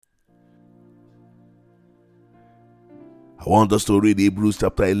I want us to read Hebrews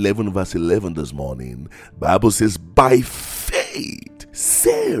chapter 11 verse 11 this morning. The Bible says, by faith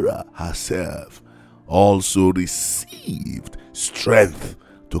Sarah herself also received strength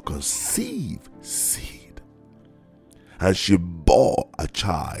to conceive seed, and she bore a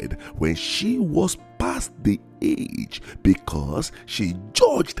child when she was past the age, because she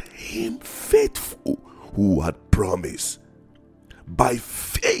judged him faithful who had promised. By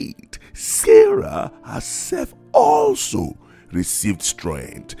faith Sarah herself also received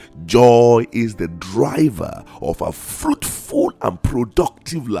strength. Joy is the driver of a fruitful and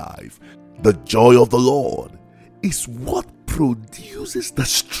productive life. The joy of the Lord is what produces the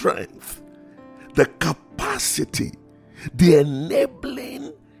strength, the capacity, the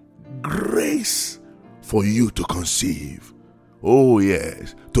enabling grace for you to conceive. Oh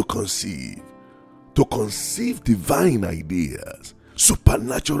yes, to conceive divine ideas,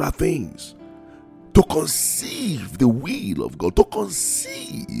 supernatural things, to conceive the will of God, to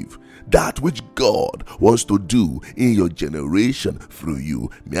conceive that which God wants to do in your generation through you.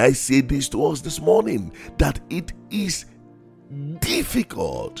 May I say this to us this morning, that it is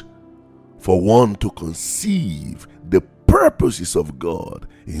difficult for one to conceive the purposes of God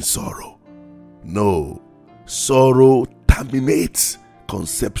in sorrow. No, sorrow terminates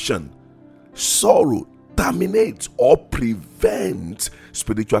conception. Sorrow terminates or prevents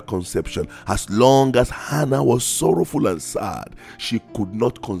spiritual conception. As long as Hannah was sorrowful and sad, she could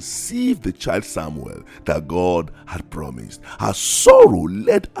not conceive the child Samuel that God had promised. Her sorrow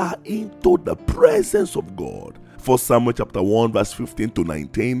led her into the presence of God. 1 Samuel chapter 1 verse 15 to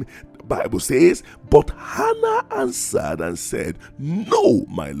 19, the Bible says, but Hannah answered and said, no,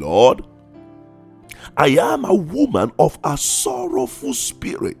 my Lord, I am a woman of a sorrowful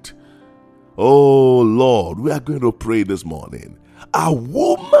spirit. Oh Lord, we are going to pray this morning. A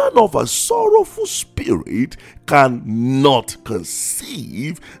woman of a sorrowful spirit cannot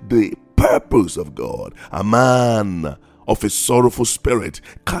conceive the purpose of God. A man of a sorrowful spirit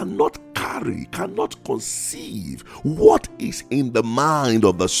cannot conceive what is in the mind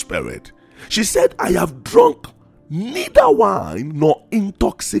of the Spirit. She said, I have drunk neither wine nor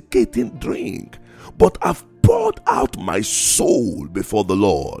intoxicating drink, but have poured out my soul before the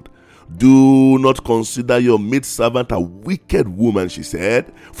Lord. Do not consider your maidservant a wicked woman, she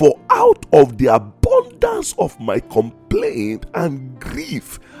said, for out of the abundance of my complaint and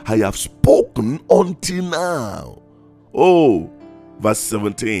grief I have spoken until now. Oh, verse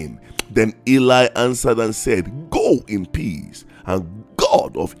 17. Then Eli answered and said, go in peace, and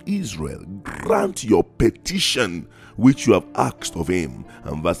God of Israel grant your petition which you have asked of him.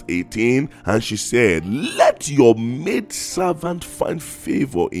 And verse 18, and she said, let your maidservant find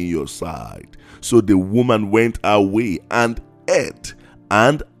favor in your sight. So the woman went away and ate,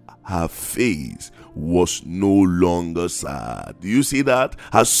 and her face was no longer sad. Do you see that?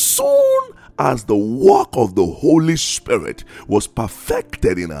 As soon as the work of the Holy Spirit was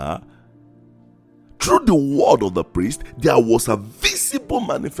perfected in her, through the word of the priest, there was a visible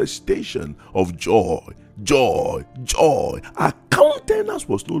manifestation of joy. Her countenance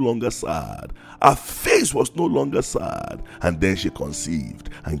was no longer sad. Her face was no longer sad. And then she conceived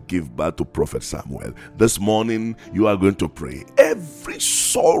and gave birth to Prophet Samuel. This morning, you are going to pray. Every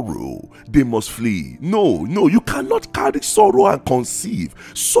sorrow, they must flee. No, you cannot carry sorrow and conceive.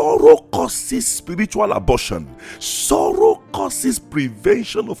 Sorrow causes spiritual abortion. Sorrow causes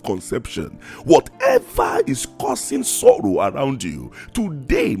prevention of conception. Whatever is causing sorrow around you,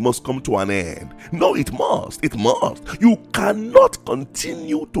 today must come to an end. No, it must. You cannot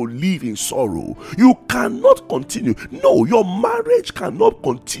continue to live in sorrow. You cannot continue. No, your marriage cannot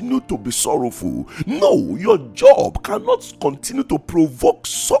continue to be sorrowful. No, your job cannot continue to provoke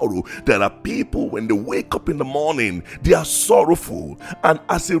sorrow. There are people, when they wake up in the morning, they are sorrowful, and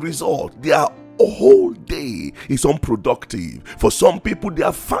as a result, their whole day is unproductive. For some people,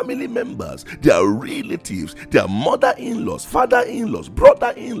 their family members, their relatives, their mother-in-laws, father-in-laws,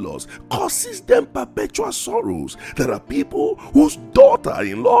 brother-in-laws causes them perpetual sorrows. There are people whose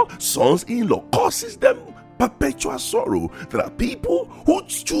daughter-in-law, sons-in-law causes them perpetual sorrow. There are people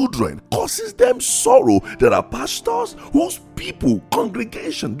whose children causes them sorrow. There are pastors whose people,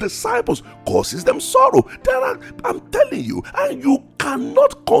 congregation, disciples causes them sorrow. I'm telling you, and you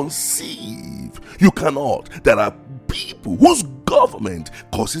cannot conceive. You cannot. There are people whose government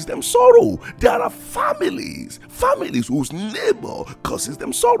causes them sorrow. There are families whose neighbor causes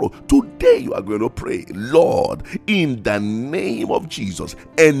them sorrow. Today you are going to pray, Lord, in the name of Jesus,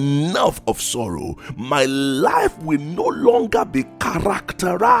 enough of sorrow. My life will no longer be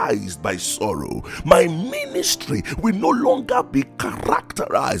characterized by sorrow. My ministry will no longer be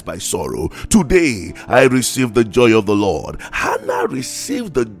characterized by sorrow. Today I receive the joy of the Lord. Hannah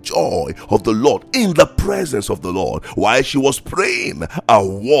received the joy of the Lord in the presence of the Lord. While she was praying, a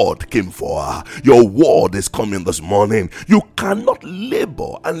word came for her. Your word is coming this morning. You cannot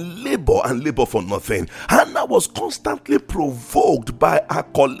labor for nothing. Hannah was constantly provoked by her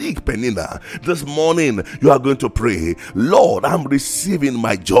colleague Peninnah. This morning you are going to pray, Lord, I'm receiving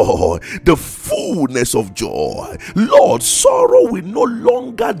my joy, the fullness of joy. Lord, sorrow will no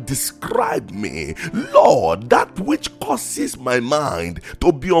longer describe me. Lord, that which causes my mind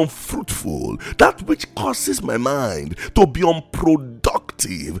to be unfruitful, that which causes my mind to be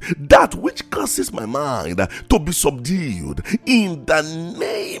unproductive, that which causes my mind to be subdued, in the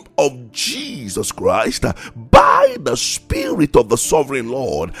name of Jesus Christ, by the Spirit of the Sovereign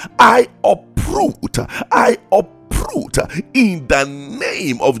Lord, I uproot in the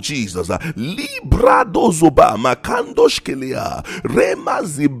name of Jesus. Librado zoba makandoshkelea rema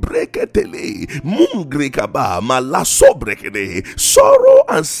zibreketele mungrekaba malasobrekede. Sorrow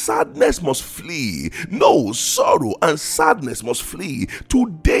and sadness must flee. No, sorrow and sadness must flee.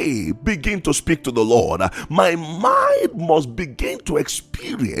 Today, begin to speak to the Lord. My mind must begin to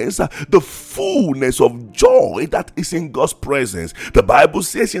experience the fullness of joy that is in God's presence. The Bible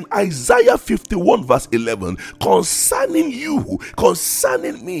says in Isaiah 51 verse 11, concerning you,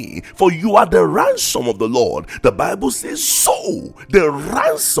 concerning me, for you are the ransom of the Lord. The Bible says, so the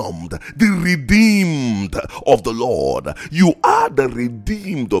ransomed, the redeemed of the Lord. You are the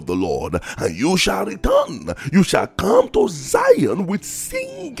redeemed of the Lord, and you shall return. You shall come to Zion with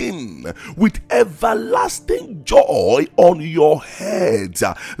singing, with everlasting joy on your heads.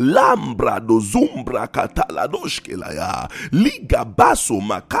 Lambra do zumbra kataladoshkelaya liga baso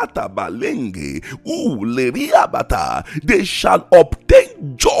makata balenge leria bata. They shall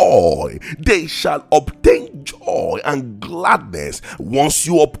obtain joy. They shall obtain joy and gladness. Once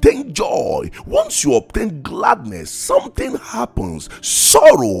you obtain joy, once you obtain gladness, something happens.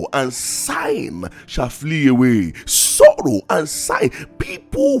 Sorrow and sighing shall flee away. Sorrow and sighing.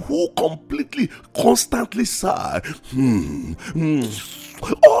 People who constantly sigh.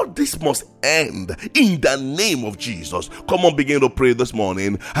 All this must end in the name of Jesus. Come on, begin to pray this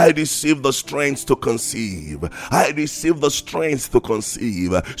morning. I receive the strength to conceive. I receive the strength to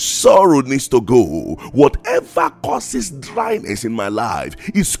conceive. Sorrow needs to go. Whatever causes dryness in my life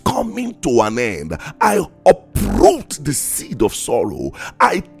is coming to an end. I uproot the seed of sorrow.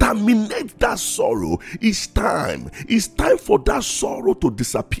 I terminate that sorrow. It's time. It's time for that sorrow to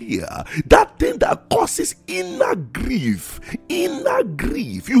disappear. That thing that causes inner grief.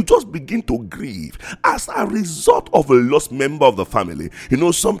 You just begin to grieve as a result of a lost member of the family. You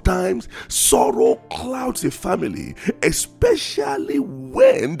know, sometimes sorrow clouds a family, especially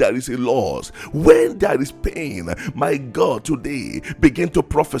when there is a loss, when there is pain. My God, today begin to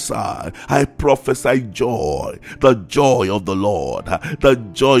prophesy. I prophesy joy, the joy of the Lord. The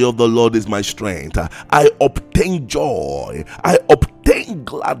joy of the Lord is my strength. I obtain joy. I obtain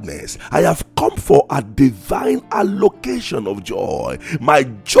gladness. I have come for a divine allocation of joy. My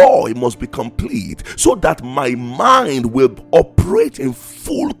joy must be complete so that my mind will operate in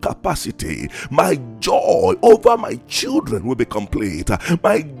full capacity. My joy over my children will be complete.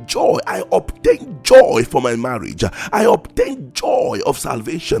 My joy, I obtain joy for my marriage. I obtain joy of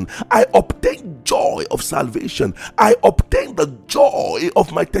salvation. I obtain joy of salvation. I obtain the joy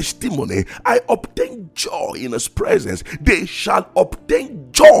of my testimony. I obtain joy in His presence. They shall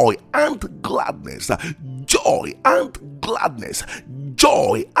obtain joy and gladness. Joy and gladness.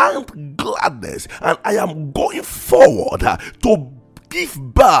 Joy and gladness. And I am going forward to give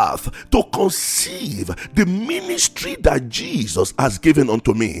birth, to conceive the ministry that Jesus has given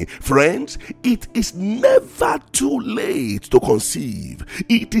unto me. Friends, it is never too late to conceive.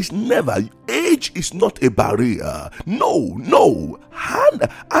 It is never. Age is not a barrier. No.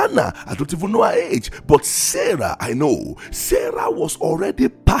 Anna, I don't even know her age, but Sarah, I know. Sarah was already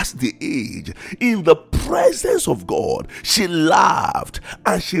past the age. In the presence of God, she laughed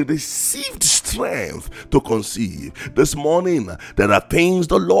and she received strength to conceive. This morning, there are things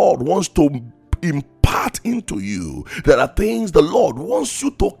the Lord wants to impart into you. There are things the Lord wants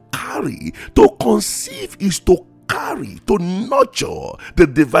you to carry. To conceive is to carry, to nurture the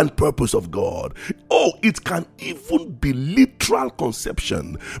divine purpose of God. Oh, it can even be literal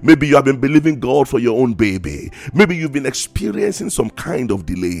conception. Maybe you have been believing God for your own baby. Maybe you've been experiencing some kind of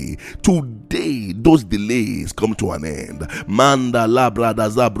delay. Today, those delays come to an end. Manda labra da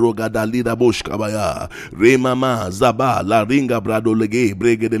zabroga da lida boshkabaya. Remama zaba la ringa brado lege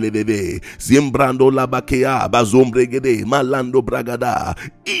brege de lede. Zimbrando labakea bazombrege malando bragada.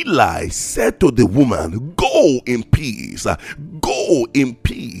 Eli said to the woman, go in peace. Go in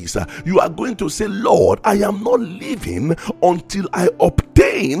peace. You are going to say, Lord, I am not leaving until I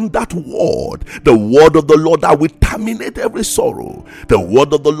obtain that word. The word of the Lord that will terminate every sorrow. The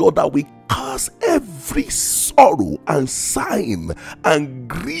word of the Lord that will cause every sorrow and sighing and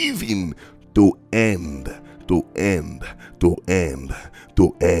grieving to end. To end. To end.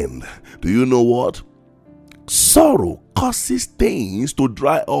 To end. Do you know what? Sorrow causes things to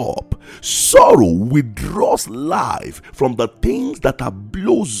dry up. Sorrow withdraws life from the things that are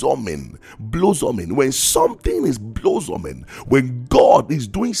blossoming. When something is blossoming, when God is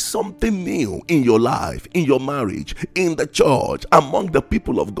doing something new in your life, in your marriage, in the church, among the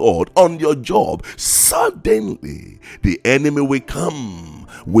people of God, on your job, suddenly the enemy will come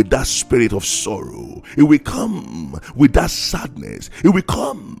with that spirit of sorrow. It will come with that sadness. It will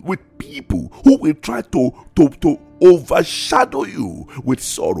come with people who will try to overshadow you with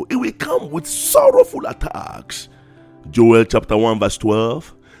sorrow. It will come with sorrowful attacks. Joel chapter 1 verse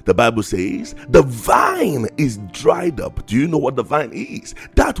 12. The Bible says, the vine is dried up. Do you know what the vine is?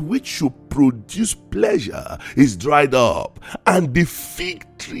 That which should produce pleasure is dried up, and the fig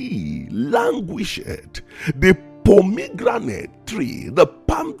tree languisheth. The pomegranate tree, the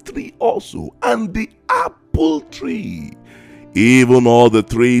palm tree also, and the apple tree, even all the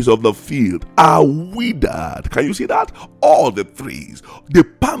trees of the field are withered. Can you see that? All the trees, the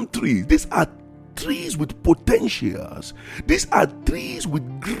palm trees, these are trees with potentials. These are trees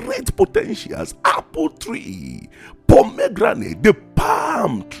with great potentials. Apple tree, pomegranate, the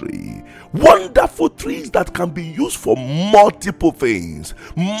palm tree, wonderful trees that can be used for multiple things.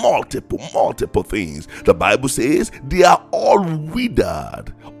 Multiple things. The Bible says they are all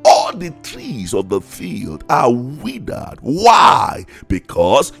withered. All the trees of the field are withered. Why?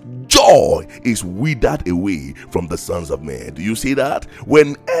 Because joy is withered away from the sons of men. Do you see that?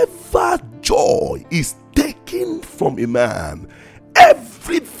 Whenever joy is taken from a man,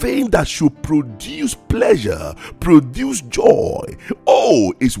 everything that should produce pleasure, produce joy,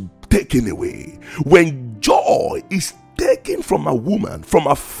 is taken away. When joy is taken from a woman, from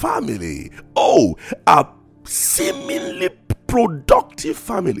a family, a seemingly productive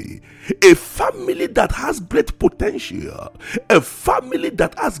family, a family that has great potential, a family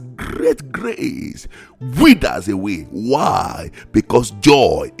that has great grace, withers away. Why? Because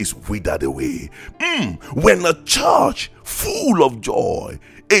joy is withered away. When a church full of joy,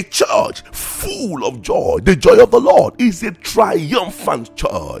 a church full of joy, the joy of the Lord is a triumphant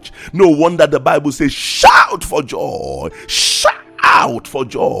church. No wonder the Bible says, shout for joy, shout out for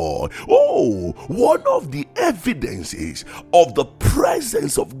joy. One of the evidences of the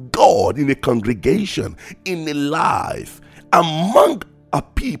presence of God in a congregation, in a life, among a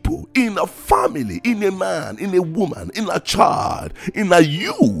people, in a family, in a man, in a woman, in a child, in a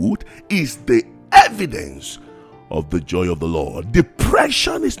youth, is the evidence of the joy of the Lord.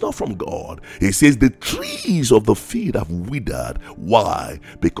 Depression is not from God. He says the trees of the field have withered. Why?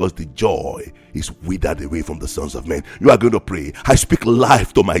 Because the joy is withered away from the sons of men. You are going to pray, I speak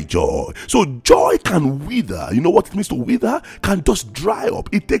life to my joy. So joy can wither. You know what it means to wither? Can just dry up.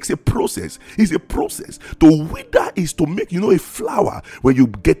 It takes a process. It's a process. To wither is to make, a flower. When you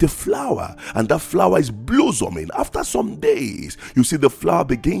get a flower and that flower is blossoming, after some days, you see the flower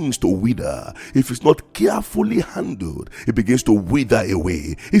begins to wither. If it's not carefully handled, it begins to wither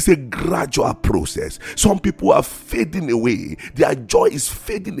away. It's a gradual process. Some people are fading away. Their joy is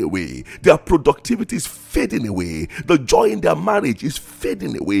fading away. Their productivity is fading away. The joy in their marriage is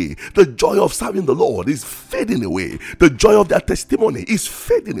fading away. The joy of serving the Lord is fading away. The joy of their testimony is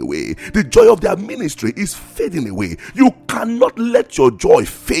fading away. The joy of their ministry is fading away. You cannot let your joy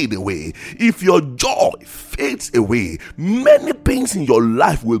fade away. If your joy fades away, many things in your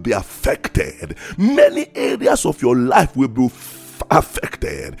life will be affected. Many areas of your life will be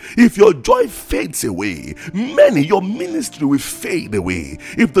affected. If your joy fades away, your ministry will fade away.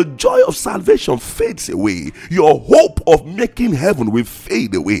 If the joy of salvation fades away, your hope of making heaven will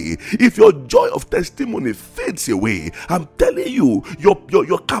fade away. If your joy of testimony fades away, I'm telling you, your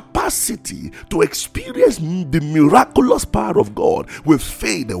capacity capacity to experience the miraculous power of God will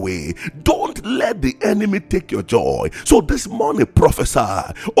fade away. Don't let the enemy take your joy. So this morning,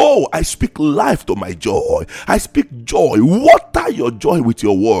 prophesy. Oh, I speak life to my joy. I speak joy. Water your joy with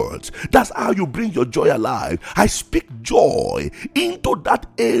your words. That's how you bring your joy alive. I speak joy into that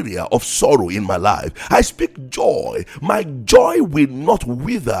area of sorrow in my life. I speak joy. My joy will not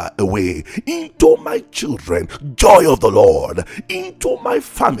wither away. Into my children, joy of the Lord. Into my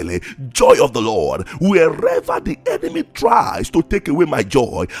family, joy of the Lord. Wherever the enemy tries to take away my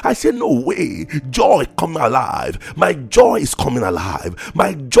joy, I say, no way. Joy come alive. My joy is coming alive.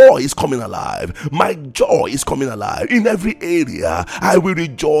 My joy is coming alive. My joy is coming alive. In every area, I will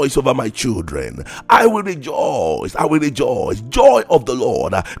rejoice over my children. I will rejoice. I will rejoice. Joy of the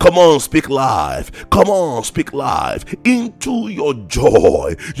Lord. Come on, speak life. Come on, speak life into your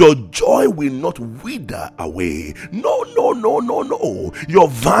joy. Your joy will not wither away. No, no, no, no, no. Your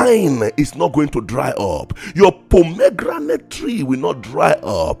vine is not going to dry up. Your pomegranate tree will not dry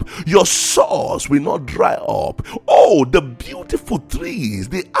up. Your source will not dry up. Oh, the beautiful trees,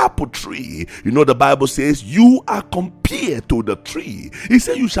 the apple tree. You know, the Bible says you are compared to the tree. He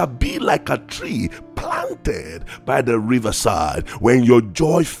said you shall be like a tree planted by the riverside. When your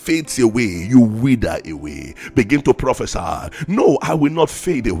joy fades away, you wither away. Begin to prophesy. No, I will not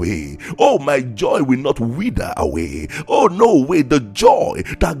fade away. Oh, my joy will not wither away. Oh, no way. The joy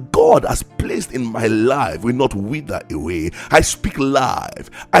that God has placed in my life will not wither away. I speak life.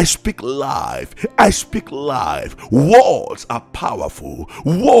 I speak life. I speak life. Words are powerful.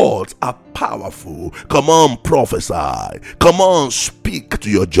 Words are powerful. Come on, prophesy. Come on, speak to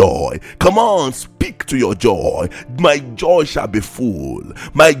your joy. Come on, speak to your joy. My joy shall be full.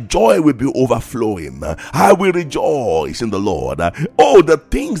 My joy will be overflowing. I will rejoice in the Lord. Oh, the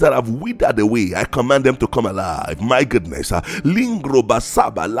things that have withered away, I command them to come alive. My goodness. Lingro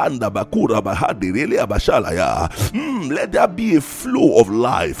basaba landa bakura bahadi really abashalaya. Let there be a flow of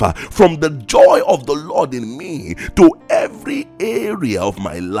life from the joy of the Lord in me to every area of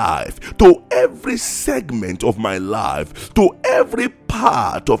my life, to every segment of my life, to every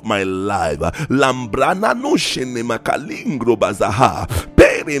part of my life. Lambrana no shene makalingro bazaha.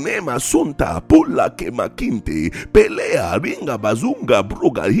 Perenema sunta pula ke makinte pelea ringa bazunga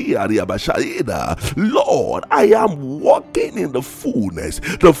bruga hiaria bashaida. Lord, I am walking in the fullness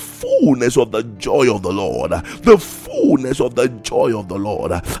of the joy of the Lord, the fullness of the joy of the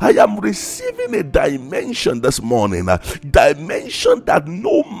Lord. I am receiving a dimension this morning, dimension that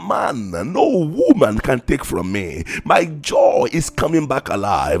no man, no woman can take from me. My joy is coming back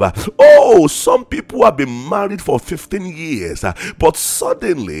alive. Oh, some people have been married for 15 years, but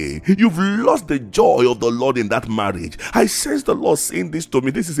suddenly you've lost the joy of the Lord in that marriage. I sense the Lord saying this to me.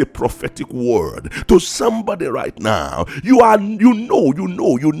 This is a prophetic word to somebody right now. You know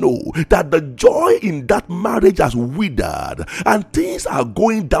that the joy in that marriage has withered and things are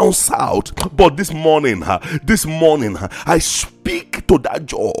going down south. But this morning, I speak to that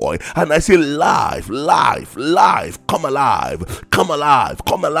joy and I say, life, come alive, come alive,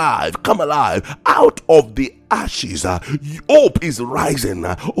 come alive, come alive. Out of the ashes, hope is rising.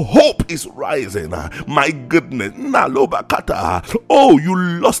 Hope is rising. My goodness. Oh, you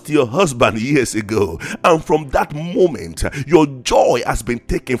lost your husband years ago, and from that moment, your joy has been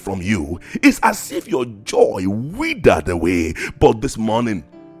taken from you. It's as if your joy withered away. But this morning,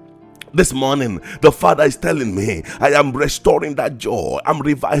 the Father is telling me, I am restoring that joy. I'm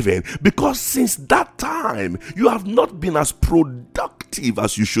reviving, because since that time, you have not been as productive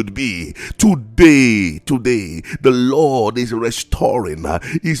as you should be. Today, the Lord is restoring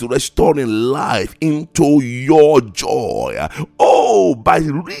life into your joy. Oh, by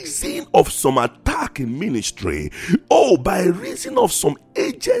reason of some attack in ministry. Oh, by reason of some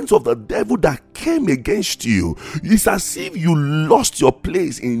agents of the devil that came against you. It's as if you lost your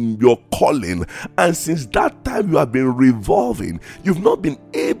place in your calling, and since that time you have been revolving. You've not been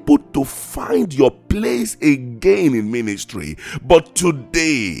able to find your place again in ministry. But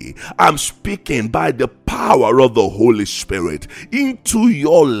today I'm speaking by the power of the Holy Spirit into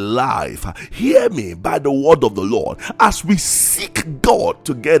your life. Hear me by the word of the Lord. As we seek God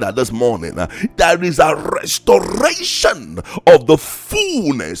together this morning, there is a restoration of the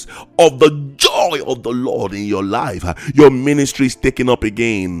fullness of the joy of the Lord in your life. Your ministry is taken up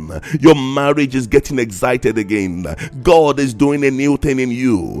again. Your marriage is getting excited again. God is doing a new thing in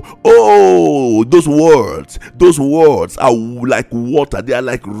you. Oh, those words are like water. They are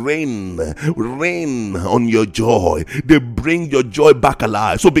like rain on your joy. They bring your joy back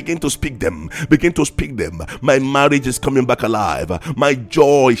alive. So begin to speak them. Begin to speak them. My marriage is coming back alive. My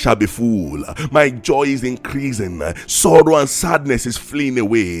joy shall be full. My joy is increasing. Sorrow and sadness is fleeing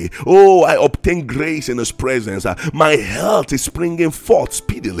away. Oh, I obtain grace in His presence. My health is springing forth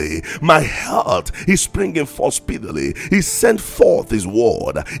speedily. My health is springing forth speedily. He sent forth His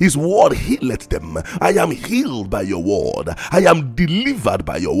word. His word healeth them. I am healed by your word. I am delivered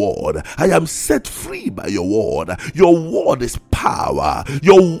by your word. I am set free by your word. Your word is power.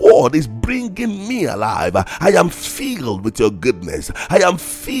 Your word is bringing me alive. I am filled with your goodness. I am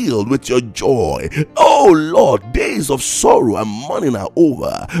filled with your joy. Oh Lord, days of sorrow and mourning are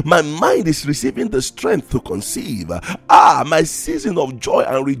over. My mind is receiving the strength to conceive. My season of joy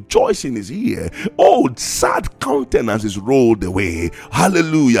and rejoicing is here. Oh, sad countenance is rolled away.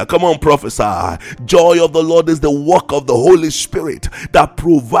 Hallelujah. Come on, prophesy. Joy of the Lord is the work of the Holy Spirit that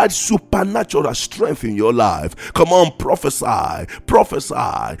provides supernatural strength in your life. Come on, prophesy,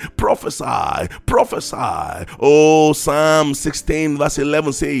 prophesy, prophesy, prophesy. Oh, Psalm 16 verse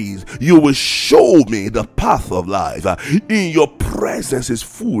 11 says, you will show me the path of life. In your presence is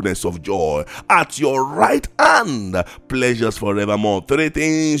fullness of joy. At your right hand, pleasures forevermore. Three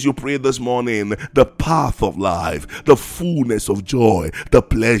things you pray this morning: the path of life, the fullness of joy, the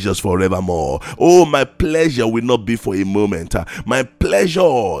pleasures forevermore. Oh, my pleasure will not be for a moment. My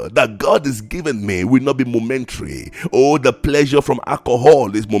pleasure that God is giving me will not be momentary. Oh, the pleasure from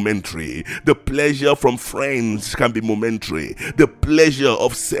alcohol is momentary. The pleasure from friends can be momentary. The pleasure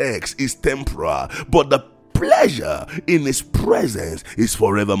of sex is temporal, but the pleasure in His presence is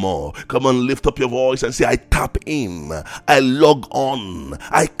forevermore. Come on, lift up your voice and say, I tap in, I log on,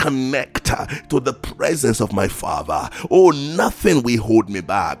 I connect to the presence of my Father. Oh, nothing will hold me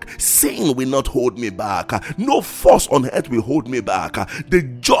back. Sin will not hold me back. No force on earth will hold me back. The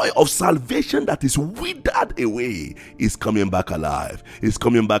joy of salvation that is withered away is coming back alive. It's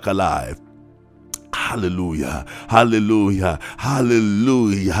coming back alive. Hallelujah, hallelujah,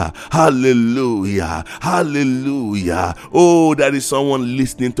 hallelujah, hallelujah, hallelujah. Oh, there is someone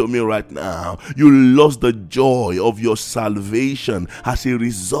listening to me right now. You lost the joy of your salvation as a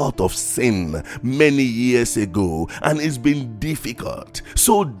result of sin many years ago, and it's been difficult,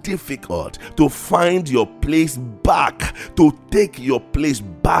 so difficult to find your place back, to take your place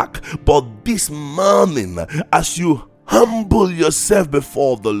back. But this morning, as you humble yourself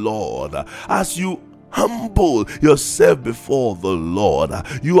before the Lord, as you humble yourself before the Lord,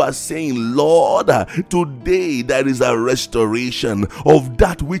 you are saying, Lord, today there is a restoration of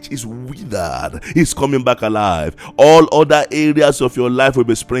that which is withered. It's coming back alive. All other areas of your life will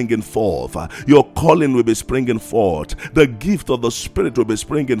be springing forth. Your calling will be springing forth. The gift of the Spirit will be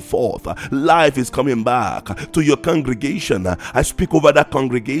springing forth. Life is coming back to your congregation. I speak over that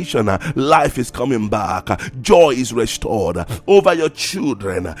congregation. Life is coming back. Joy is restored over your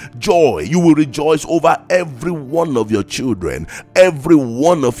children. Joy, you will rejoice over every one of your children, every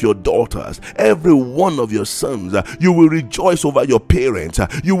one of your daughters, every one of your sons. You will rejoice over your parents.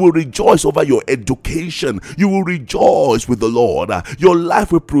 You will rejoice over your education. You will rejoice with the Lord. Your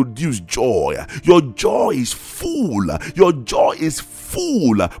life will produce joy. Your joy is full. Your joy is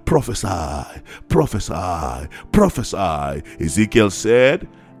full. Prophesy, prophesy, prophesy. Ezekiel said,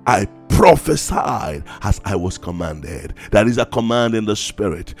 I prophesied as I was commanded. That is a command in the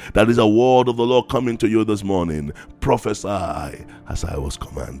Spirit. That is a word of the Lord coming to you this morning. Prophesy as I was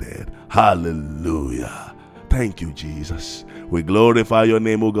commanded. Hallelujah. Thank you, Jesus. We glorify your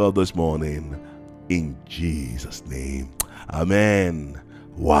name, O God, this morning. In Jesus' name. Amen.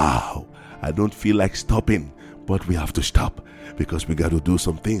 Wow. I don't feel like stopping, but we have to stop because we got to do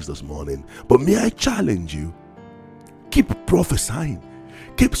some things this morning. But may I challenge you? Keep prophesying.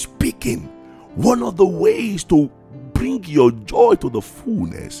 Keep speaking. One of the ways to bring your joy to the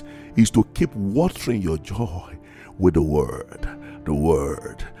fullness is to keep watering your joy with the word. The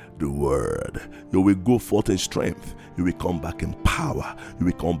word. The word. You will go forth in strength. You will come back in power. You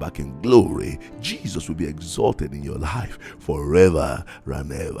will come back in glory. Jesus will be exalted in your life forever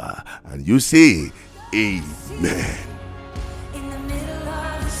and ever. And you say, Amen.